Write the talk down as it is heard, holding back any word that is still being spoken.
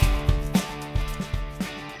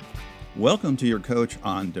Welcome to Your Coach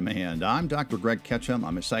on Demand. I'm Dr. Greg Ketchum.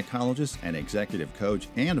 I'm a psychologist and executive coach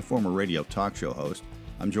and a former radio talk show host.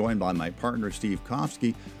 I'm joined by my partner, Steve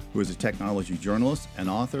Kofsky, who is a technology journalist and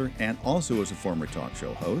author and also is a former talk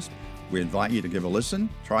show host. We invite you to give a listen,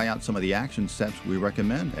 try out some of the action steps we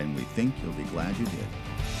recommend, and we think you'll be glad you did.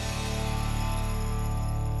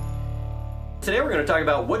 Today we're going to talk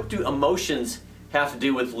about what do emotions have to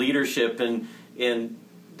do with leadership, and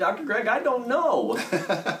Dr. Greg, I don't know.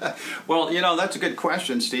 Well, that's a good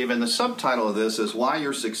question, Steve. And the subtitle of this is Why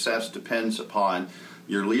Your Success Depends Upon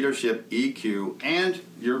Your Leadership EQ and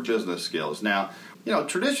Your Business Skills. Now,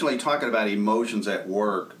 traditionally talking about emotions at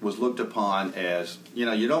work was looked upon as,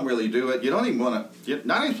 you don't really do it. You don't even want to, you're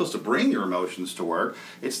not even supposed to bring your emotions to work.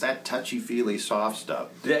 It's that touchy-feely soft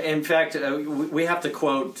stuff. In fact, we have to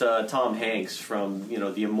quote Tom Hanks from,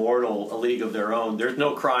 the immortal A League of Their Own. There's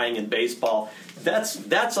no crying in baseball.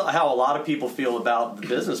 That's how a lot of people feel about the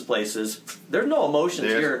business places. There's no emotions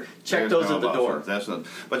here. Check those at the door.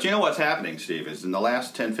 But you know what's happening, Steve, is in the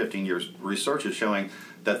last 10, 15 years, research is showing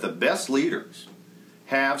that the best leaders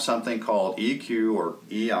have something called EQ or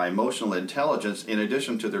EI, emotional intelligence, in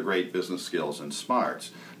addition to their great business skills and smarts.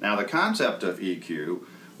 Now, the concept of EQ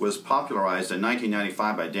was popularized in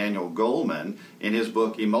 1995 by Daniel Goleman in his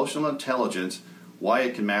book, Emotional Intelligence, Why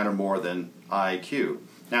It Can Matter More Than IQ.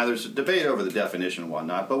 Now, there's a debate over the definition and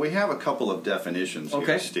whatnot, but we have a couple of definitions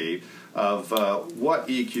here, Steve, of what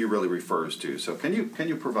EQ really refers to. So can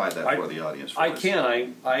you provide that for the audience? I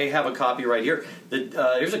can. I have a copy right here.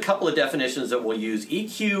 There's a couple of definitions that we'll use.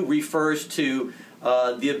 EQ refers to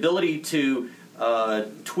the ability to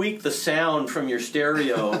tweak the sound from your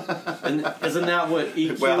stereo. And isn't that what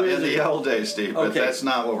EQ is? Well, in the old days, Steve, but that's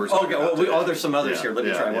not what we're talking about today. There's some others here. Let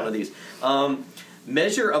me try one of these.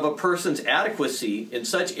 Measure of a person's adequacy in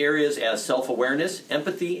such areas as self-awareness,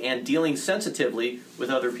 empathy, and dealing sensitively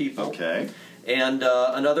with other people. Okay. And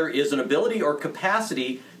another is an ability or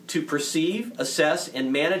capacity to perceive, assess,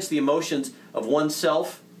 and manage the emotions of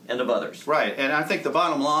oneself and of others. Right, and I think the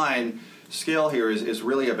bottom line skill here is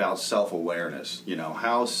really about self-awareness.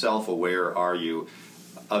 How self-aware are you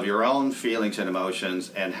of your own feelings and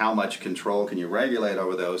emotions, and how much control can you regulate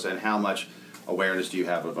over those, and how much awareness do you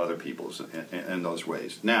have of other people's in those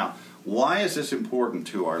ways? Now, why is this important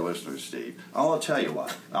to our listeners, Steve? I'll tell you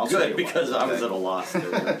why. Because I was at a loss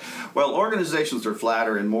there. Well, organizations are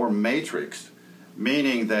flatter and more matrixed,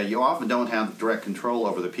 meaning that you often don't have direct control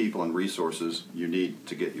over the people and resources you need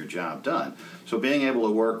to get your job done. So being able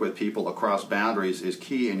to work with people across boundaries is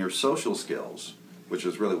key, and your social skills, which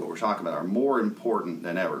is really what we're talking about, are more important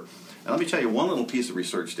than ever. And let me tell you one little piece of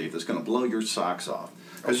research, Steve, that's going to blow your socks off.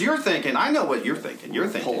 Because you're thinking, I know what you're thinking. You're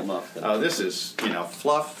thinking, pull them up. This is,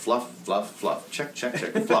 fluff, fluff, fluff, fluff. Check,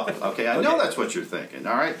 fluff. Okay, I know that's what you're thinking.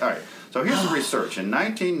 All right. So here's the research. In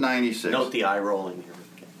 1996... Note the eye rolling here.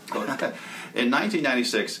 In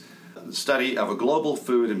 1996, the study of a global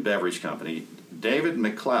food and beverage company, David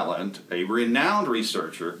McClelland, a renowned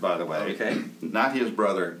researcher, by the way, not his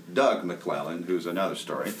brother, Doug McClelland, who's another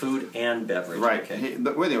story. Food and beverage. Right. Okay.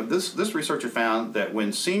 This researcher found that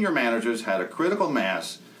when senior managers had a critical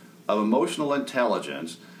mass of emotional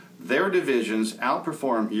intelligence, their divisions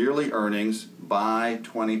outperformed yearly earnings by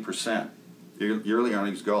 20%, yearly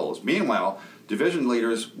earnings goals. Meanwhile, division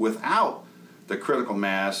leaders without the critical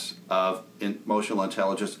mass of emotional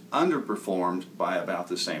intelligence underperformed by about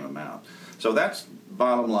the same amount. So that's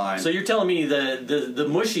bottom line. So you're telling me the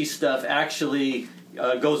mushy stuff actually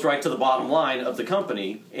goes right to the bottom line of the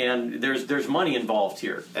company, and there's money involved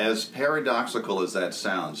here. As paradoxical as that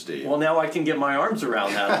sounds, Steve. Well, now I can get my arms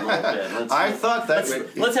around that a little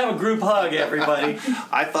bit. Let's have a group hug, everybody.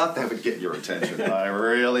 I thought that would get your attention. I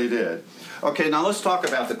really did. Okay, now let's talk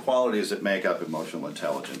about the qualities that make up emotional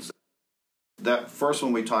intelligence. That first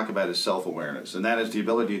one we talk about is self-awareness, and that is the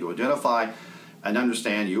ability to identify and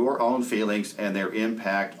understand your own feelings and their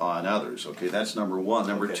impact on others. Okay, that's number one.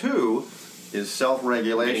 Number two is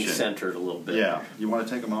self-regulation. Getting centered a little bit. Yeah. You want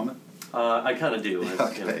to take a moment? I kind of do.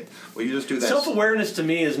 Okay. Well, you just do that. Self-awareness to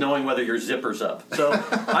me is knowing whether your zipper's up. So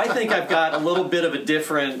I think I've got a little bit of a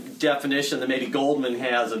different definition than maybe Goldman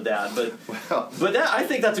has of that. But I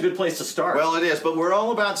think that's a good place to start. Well, it is. But we're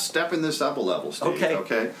all about stepping this up a level, Steve.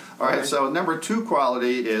 Okay. All right. So number two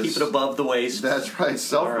quality is... keep it above the waist. That's right.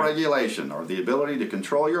 Self-regulation, or the ability to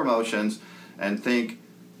control your emotions and think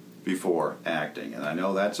before acting. And I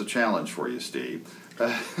know that's a challenge for you, Steve.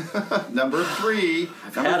 Number three.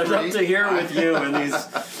 I've had it up to here with you in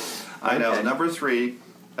these. I know. Number three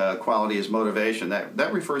quality is motivation.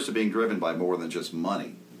 That refers to being driven by more than just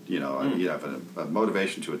money. you have a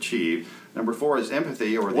motivation to achieve. Number 4 is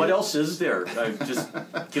empathy. What else is there?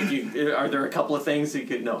 Are there a couple of things you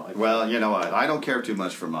could know? Well, you know what? I don't care too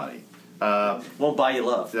much for money. Won't buy you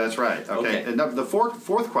love. That's right. Okay. And the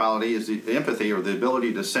fourth quality is the empathy, or the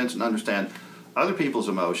ability to sense and understand other people's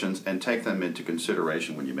emotions and take them into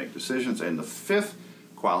consideration when you make decisions. And the 5th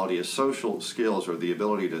quality is social skills, or the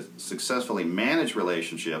ability to successfully manage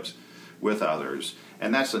relationships with others.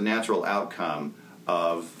 And that's a natural outcome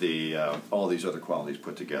of the all these other qualities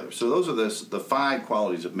put together. So those are the 5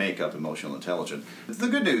 qualities that make up emotional intelligence. The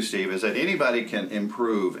good news, Steve, is that anybody can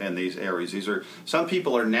improve in these areas. Some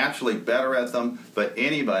people are naturally better at them, but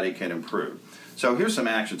anybody can improve. So here's some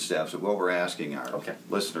action steps of what we're asking our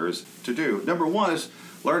listeners to do. Number 1 is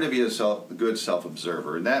learn to be a good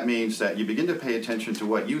self-observer, and that means that you begin to pay attention to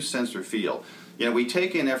what you sense or feel. We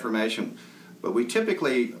take in information, but we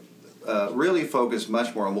typically really focus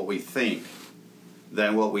much more on what we think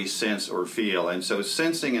than what we sense or feel. And so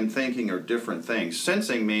sensing and thinking are different things.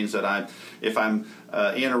 Sensing means that if I'm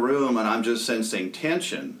in a room and I'm just sensing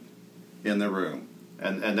tension in the room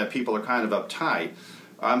and that people are kind of uptight,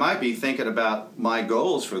 I might be thinking about my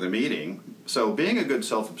goals for the meeting. So being a good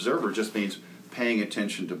self-observer just means paying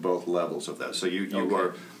attention to both levels of that. So you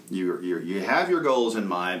have your goals in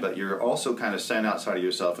mind, but you're also kind of stand outside of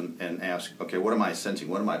yourself and ask, okay, what am I sensing?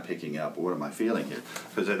 What am I picking up? What am I feeling here?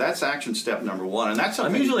 Because that's action step number 1, and that's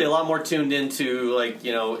something. I'm usually a lot more tuned into,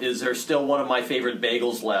 is there still one of my favorite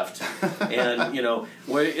bagels left? And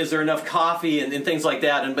is there enough coffee and things like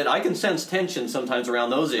that? But I can sense tension sometimes around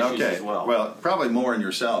those issues as well. Well, probably more in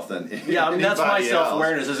yourself than that's my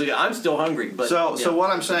self-awareness. I'm still hungry. But so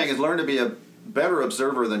what I'm saying is learn to be a better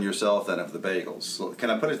observer than yourself than of the bagels. So can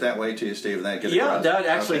I put it that way to you, Steve? And that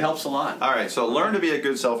actually helps a lot. All right, so learn to be a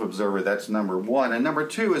good self-observer. That's number 1. And number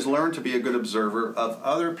 2 is learn to be a good observer of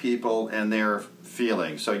other people and their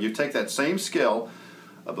feelings. So you take that same skill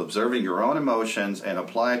of observing your own emotions and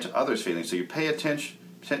apply it to others' feelings. So you pay attention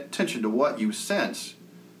to what you sense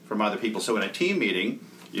from other people. So in a team meeting,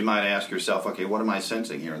 you might ask yourself, okay, what am I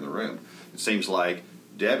sensing here in the room? It seems like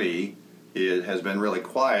Debbie has been really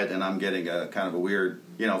quiet, and I'm getting a kind of a weird,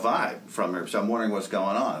 vibe from her. So I'm wondering what's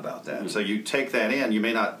going on about that. Mm-hmm. So you take that in. You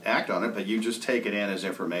may not act on it, but you just take it in as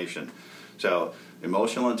information. So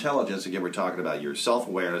emotional intelligence, again, we're talking about your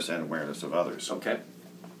self-awareness and awareness of others. Okay.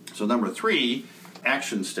 So number 3,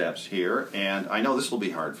 action steps here, and I know this will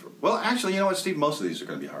be hard for. Well, actually, you know what, Steve? Most of these are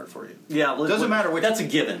going to be hard for you. Yeah, it doesn't matter which. That's a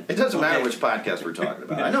given. It doesn't matter which podcast we're talking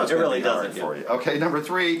about. I know it's going to be hard for you. Okay, number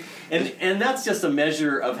 3, and that's just a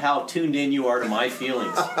measure of how tuned in you are to my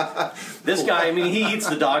feelings. This guy, he eats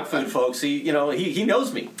the dog food, folks. He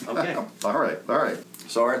knows me. Okay. All right.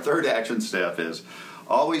 So our 3rd action step is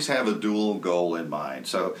always have a dual goal in mind.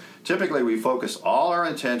 So typically we focus all our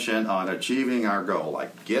attention on achieving our goal,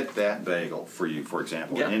 like get that bagel for you, for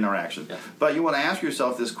example, in interaction. Yeah. But you want to ask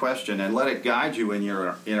yourself this question and let it guide you in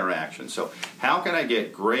your interaction. So how can I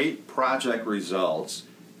get great project results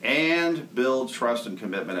and build trust and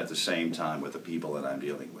commitment at the same time with the people that I'm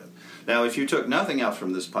dealing with? Now, if you took nothing else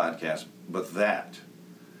from this podcast but that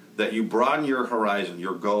you broaden your horizon,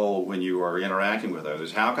 your goal when you are interacting with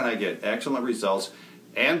others, how can I get excellent results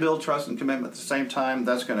and build trust and commitment at the same time?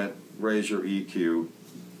 That's going to raise your EQ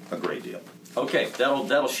a great deal. Okay,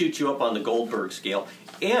 that'll shoot you up on the Goldberg scale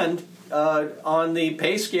and on the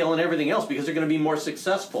pay scale and everything else, because they're going to be more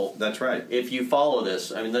successful. That's right. If you follow this,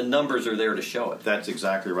 the numbers are there to show it. That's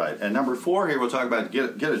exactly right. And number 4 here, we'll talk about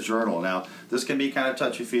get a journal. Now, this can be kind of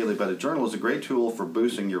touchy-feely, but a journal is a great tool for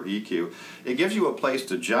boosting your EQ. It gives you a place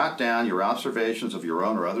to jot down your observations of your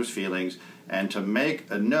own or others' feelings, and to make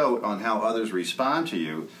a note on how others respond to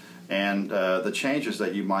you and the changes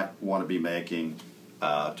that you might want to be making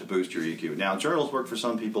to boost your EQ. Now, journals work for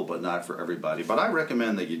some people, but not for everybody. But I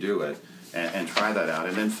recommend that you do it and try that out.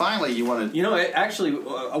 And then finally, you want to... actually,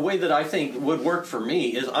 a way that I think would work for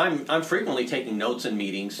me is I'm frequently taking notes in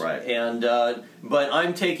meetings. Right. And but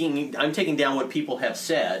I'm taking down what people have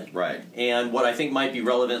said. Right. And what I think might be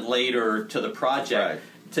relevant later to the project.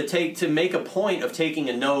 Right. To make a point of taking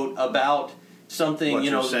a note about something,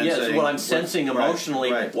 what I'm sensing emotionally,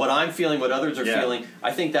 what I'm feeling, what others are feeling.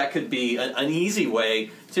 I think that could be an easy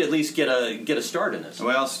way to at least get a start in this.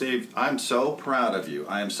 Well, Steve, I'm so proud of you.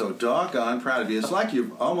 I am so doggone proud of you. It's like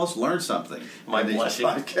you've almost learned something. Am I blushing?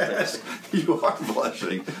 You are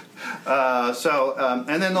blushing.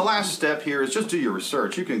 And then the last step here is just do your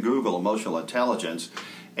research. You can Google emotional intelligence,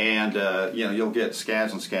 And you'll get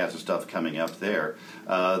scads and scads of stuff coming up there.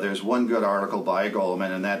 There's one good article by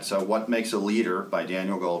Goldman, and that's What Makes a Leader by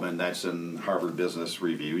Daniel Goldman. That's in Harvard Business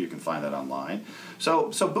Review. You can find that online. So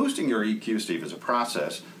boosting your EQ, Steve, is a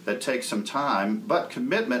process that takes some time, but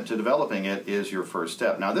commitment to developing it is your first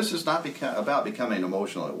step. Now, this is not about becoming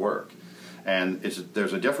emotional at work. And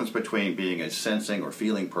there's a difference between being a sensing or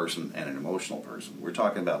feeling person and an emotional person. We're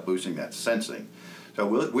talking about boosting that sensing. So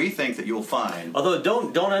we think that you'll find. Although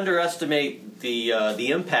don't underestimate the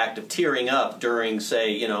impact of tearing up during,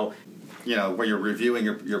 say, where you're reviewing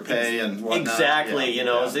your pay and whatnot. Exactly.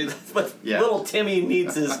 But little Timmy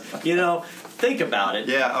needs his. Think about it.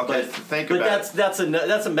 Yeah. Okay. Think about it. That's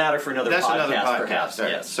a matter for another podcast. That's another podcast. Perhaps.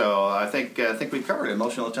 Right. Yes. So I think we've covered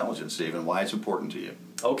emotional intelligence, Steve, and why it's important to you.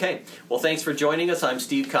 Okay. Well, thanks for joining us. I'm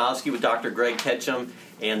Steve Kosky with Dr. Greg Ketchum,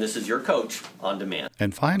 and this is your Coach on Demand.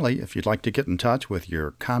 And finally, if you'd like to get in touch with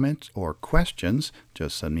your comments or questions,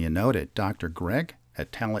 just send me a note at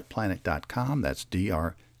drgreg@talentplanet.com. That's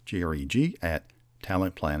DRGREG at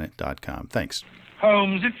talentplanet.com. Thanks.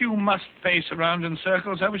 Holmes, if you must pace around in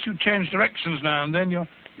circles, I wish you'd change directions now and then. You're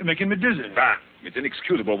making me dizzy. Bah, it's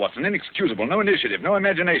inexcusable, Watson, inexcusable. No initiative, no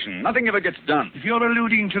imagination. Nothing ever gets done. If you're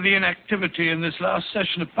alluding to the inactivity in this last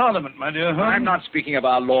session of Parliament, my dear Holmes... I'm not speaking of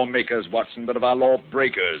our lawmakers, Watson, but of our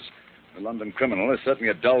lawbreakers. The London criminal is certainly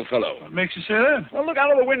a dull fellow. What makes you say that? Well, look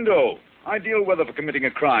out of the window. Ideal weather for committing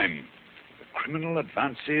a crime. The criminal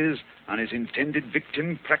advances on his intended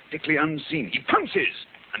victim practically unseen. He pounces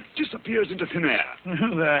and disappears into thin air.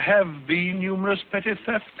 There have been numerous petty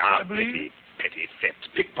thefts, I believe. Petty thefts,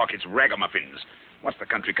 pickpockets, ragamuffins. What's the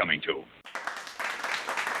country coming to?